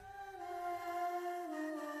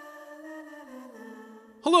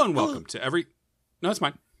Hello and welcome to every... No, it's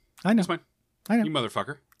mine. I know. It's mine. I know. You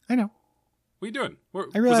motherfucker. I know. What are you doing?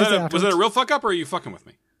 I realized was that a real fuck up or are you fucking with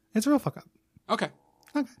me? It's a real fuck up. Okay.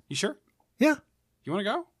 Okay. You sure? Yeah. You want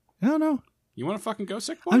to go? No, no. You want to fucking go,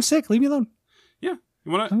 sick boy? I'm sick. Leave me alone. Yeah.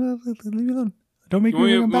 You want to... Leave me alone. Don't make me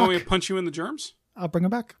bring You him want back. me to punch you in the germs? I'll bring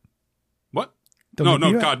him back. What? Don't No,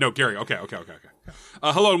 make me God, no, Gary. Okay.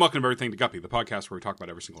 Hello and welcome to Everything to Guppy, the podcast where we talk about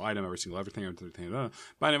every single item, every single everything.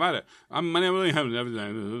 My name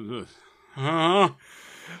is...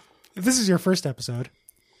 If this is your first episode,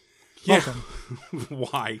 Yeah. welcome.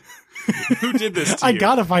 Why? Who did this to I you?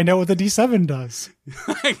 gotta find out what the D7 does.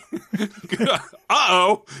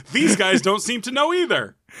 Uh-oh. These guys don't seem to know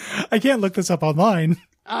either. I can't look this up online.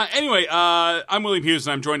 Anyway, I'm William Hughes,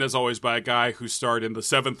 and I'm joined as always by a guy who starred in the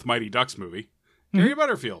 7th Mighty Ducks movie, Gary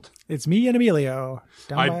Butterfield. It's me and Emilio.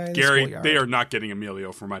 Down by the Gary, schoolyard. they are not getting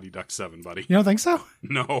Emilio for Mighty Ducks 7, buddy. You don't think so?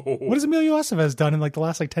 No. What has Emilio Estevez done in like the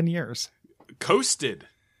last 10 years? Coasted.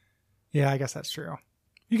 Yeah, I guess that's true.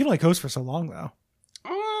 You can only coast for so long, though.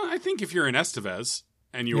 I think if you're in Estevez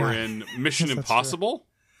and you were Yeah. in Mission Yes, that's Impossible,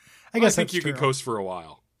 I guess think that's you true. could coast for a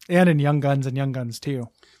while. And in Young Guns and Young Guns, too.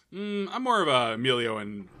 I'm more of a Emilio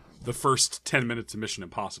in the first 10 minutes of Mission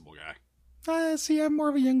Impossible guy. See, I'm more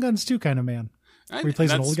of a Young Guns 2 kind of man. And Where he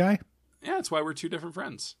plays an that's- old guy. Yeah, that's why we're two different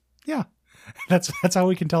friends. Yeah. That's how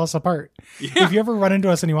we can tell us apart. Yeah. If you ever run into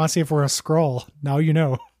us and you want to see if we're a scroll, now you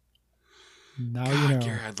know. Now you know.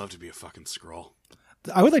 Gary, I'd love to be a fucking Skrull.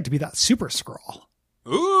 I would like to be that super scroll.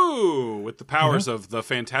 Ooh, with the powers of the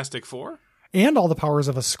Fantastic Four? And all the powers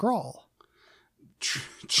of a scroll.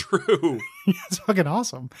 True. It's fucking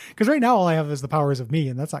awesome. Because right now all I have is the powers of me,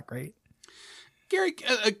 and that's not great. Gary,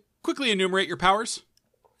 quickly enumerate your powers.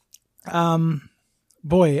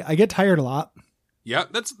 Boy, I get tired a lot. Yeah,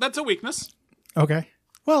 that's a weakness. Okay.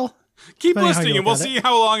 Well, Keep Depending how listening you and we'll look at see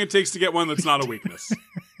how long it takes to get one that's not a weakness.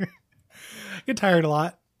 I get tired a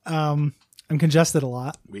lot. I'm congested a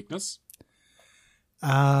lot. Weakness?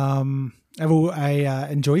 I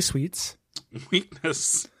enjoy sweets.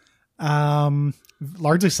 Weakness.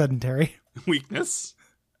 Largely sedentary. Weakness?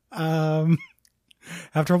 Have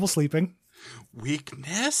trouble sleeping.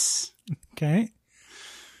 Weakness? Okay.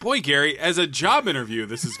 Boy, Gary, as a job interview,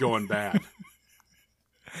 this is going bad.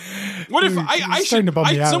 What if I starting to bum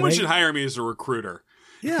me out, someone right? should hire me as a recruiter?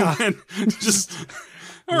 Yeah. And just,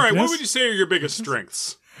 all right, what Weakness? would you say are your biggest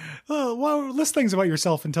strengths? Well, list things about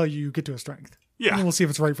yourself until you get to a strength. Yeah. And then we'll see if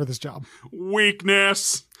it's right for this job.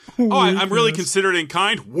 Weakness. Oh, I'm really Weakness. considerate and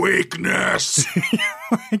kind. Weakness.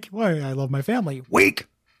 Like, why? I love my family. Weak.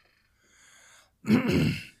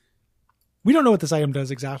 We don't know what this item does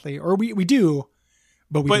exactly. Or we do,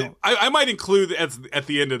 but we But don't. I might include at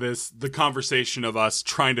the end of this the conversation of us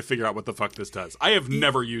trying to figure out what the fuck this does. I have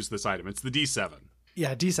never used this item. It's the D7.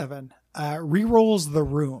 Yeah, D7. Rerolls the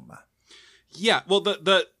room. Yeah, well,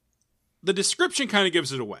 the description kind of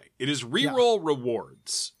gives it away. It is reroll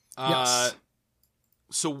rewards. Yes.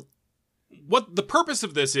 So what the purpose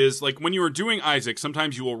of this is, like when you are doing Isaac,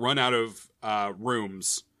 sometimes you will run out of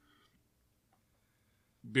rooms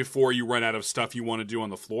before you run out of stuff you want to do on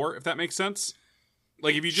the floor, if that makes sense.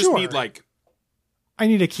 Like if you just Sure. need like... I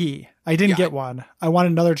need a key. I didn't Yeah, get one. I want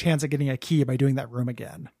another chance at getting a key by doing that room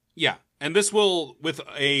again. Yeah, and this will, with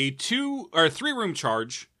a 2 or 3 room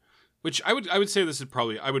charge, which I would say this is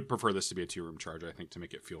probably, I would prefer this to be a 2 room charge, I think, to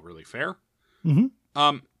make it feel really fair.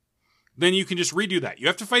 Mm-hmm. Then you can just redo that. You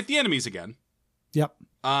have to fight the enemies again. Yep.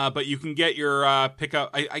 But you can get your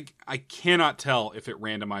pickup. I cannot tell if it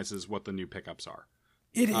randomizes what the new pickups are.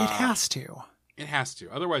 It has to. It has to.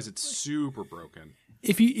 Otherwise, it's super broken.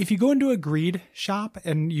 If you go into a greed shop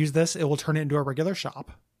and use this, it will turn it into a regular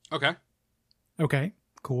shop. Okay. Okay.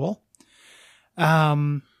 Cool.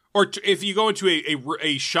 Or if you go into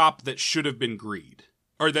a shop that should have been greed,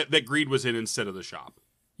 or that greed was in instead of the shop.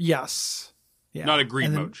 Yes. Yeah. Not a greed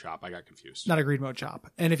And then- mode shop. I got confused. Not a greed mode shop.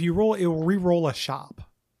 And if you roll, it will re-roll a shop.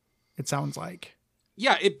 It sounds like.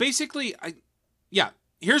 Yeah, it basically...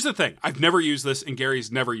 here's the thing. I've never used this, and Gary's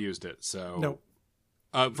never used it, so...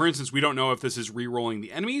 No. For instance, we don't know if this is re-rolling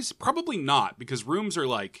the enemies. Probably not, because rooms are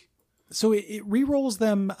like... So it re-rolls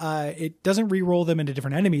them. It doesn't re-roll them into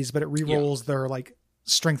different enemies, but it re-rolls their like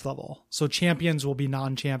strength level. So champions will be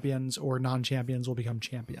non-champions, or non-champions will become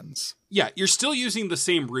champions. Yeah, you're still using the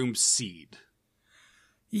same room seed.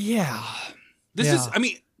 Yeah. This Yeah. is... I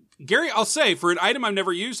mean, Gary, I'll say, for an item I've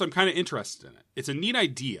never used, I'm kind of interested in it. It's a neat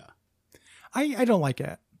idea. I don't like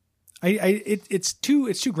it. It's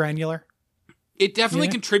too granular. It definitely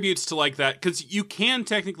Yeah. contributes to like that, because you can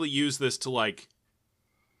technically use this to like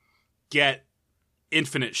get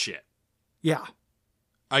infinite shit. Yeah.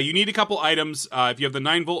 You need a couple items. If you have the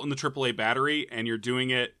 9-volt and the AAA battery and you're doing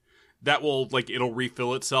it, that will, it'll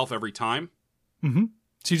refill itself every time. Mm-hmm.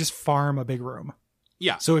 So you just farm a big room.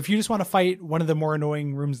 Yeah. So if you just want to fight one of the more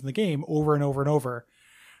annoying rooms in the game over and over and over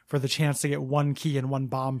for the chance to get 1 key and 1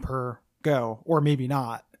 bomb per go, or maybe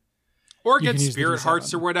not. Or get spirit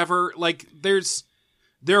hearts or whatever.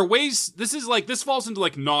 There are ways, this falls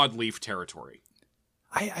into Nod Leaf territory.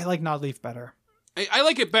 I like Nod Leaf better. I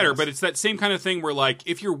like it better, but it's that same kind of thing where,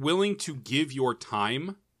 if you're willing to give your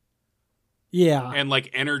time, and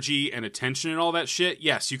energy and attention and all that shit,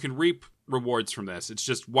 yes, you can reap rewards from this. It's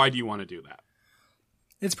just, why do you want to do that?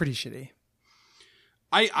 It's pretty shitty.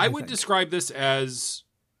 I would describe this as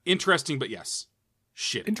interesting, but yes,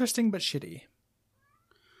 shitty. Interesting, but shitty.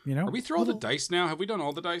 Are we through all the dice now? Have we done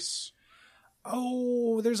all the dice?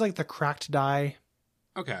 Oh, there's the cracked die.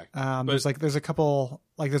 Okay. There's a couple,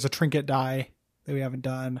 there's a trinket die that we haven't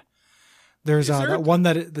done. There's that one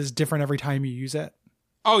that is different every time you use it.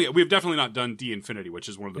 Oh yeah, we've definitely not done D Infinity, which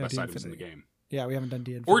is one of the best items in the game. Yeah, we haven't done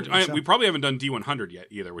D Infinity. Or we probably haven't done D100 yet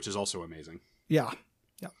either, which is also amazing. Yeah.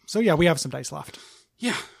 Yeah. So yeah, we have some dice left.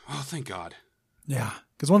 Yeah. Oh, thank God. Yeah.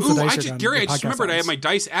 Because once the dice are done, Gary, I just remembered I have my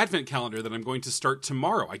dice advent calendar that I'm going to start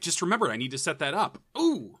tomorrow. I just remembered I need to set that up.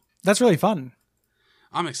 Ooh. That's really fun.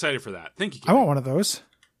 I'm excited for that. Thank you, Gary. I want one of those.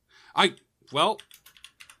 You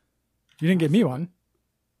didn't get me one.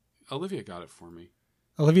 Olivia got it for me.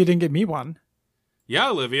 Olivia didn't get me one.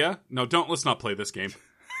 Yeah, Olivia. No, let's not play this game.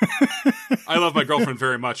 I love my girlfriend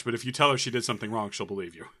very much, but if you tell her she did something wrong, she'll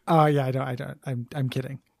believe you. Oh, yeah, I don't. I'm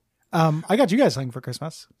kidding. I got you guys something for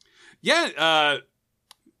Christmas. Yeah,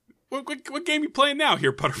 what game you playing now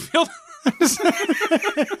here, Butterfield? just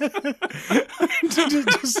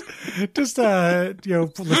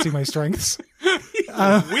listing my strengths.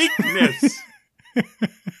 Weakness.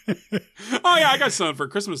 Oh yeah, I got something for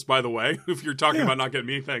Christmas, by the way, if you're talking about not getting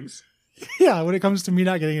me things. Yeah, when it comes to me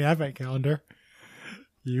not getting an advent calendar.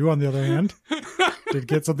 You, on the other hand, did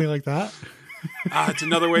get something like that. It's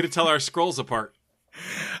another way to tell our scrolls apart.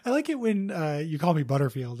 I like it when you call me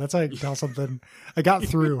Butterfield. That's how I can tell something I got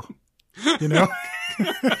through.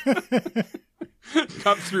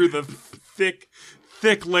 Cut through the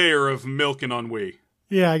thick layer of milk and ennui.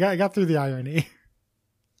 Yeah, I got through the irony.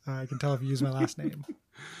 I can tell if you use my last name.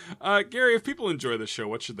 Gary, if people enjoy the show,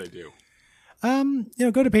 what should they do?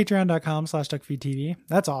 Go to patreon.com/duckfeedtv.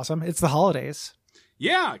 That's awesome. It's the holidays.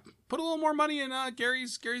 Yeah, put a little more money in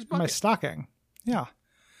Gary's bucket. My stocking. Yeah.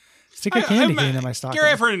 Stick a candy cane in my stocking.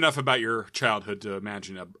 Gary, I've heard enough about your childhood to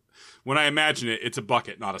imagine when I imagine it, it's a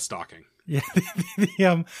bucket, not a stocking. Yeah.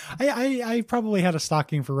 I probably had a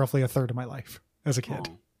stocking for roughly a third of my life as a kid.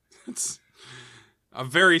 Oh, it's a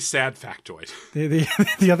very sad factoid.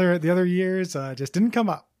 The other years just didn't come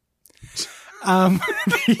up.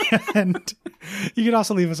 And you can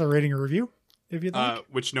also leave us a rating or review if you'd like.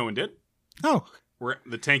 Which no one did. Oh. Where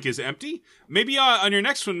the tank is empty. Maybe on your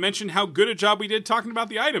next one, mention how good a job we did talking about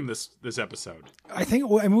the item this episode.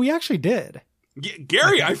 We actually did.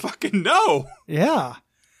 Gary, I fucking know. Yeah.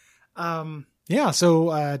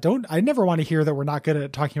 So I never want to hear that we're not good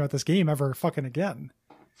at talking about this game ever fucking again.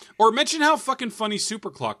 Or mention how fucking funny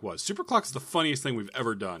Superclock was. Superclock's the funniest thing we've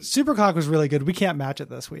ever done. Superclock was really good. We can't match it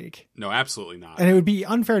this week. No, absolutely not. And it would be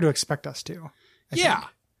unfair to expect us to. I think.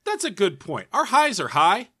 That's a good point. Our highs are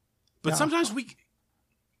high, but sometimes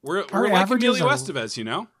we're like Emilio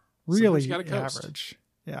Estevez, Really average.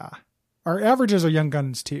 Yeah. Our averages are Young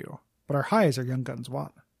Guns 2, but our highs are Young Guns 1.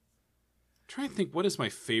 I'm trying to think, what is my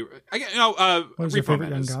favorite?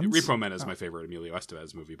 Repo Men is my favorite Emilio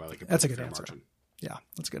Estevez movie by that's a good answer. Margin. Yeah,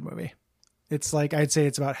 that's a good movie. It's I'd say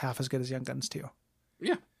it's about half as good as Young Guns 2.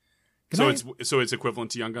 Yeah. So it's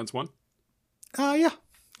equivalent to Young Guns 1? Yeah.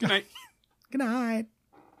 Good night. Good night.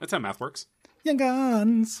 That's how math works. Young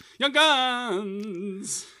Guns. Young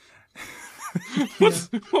Guns.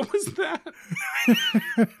 What was that?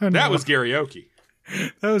 That was karaoke.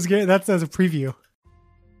 That was Gary. That's a preview.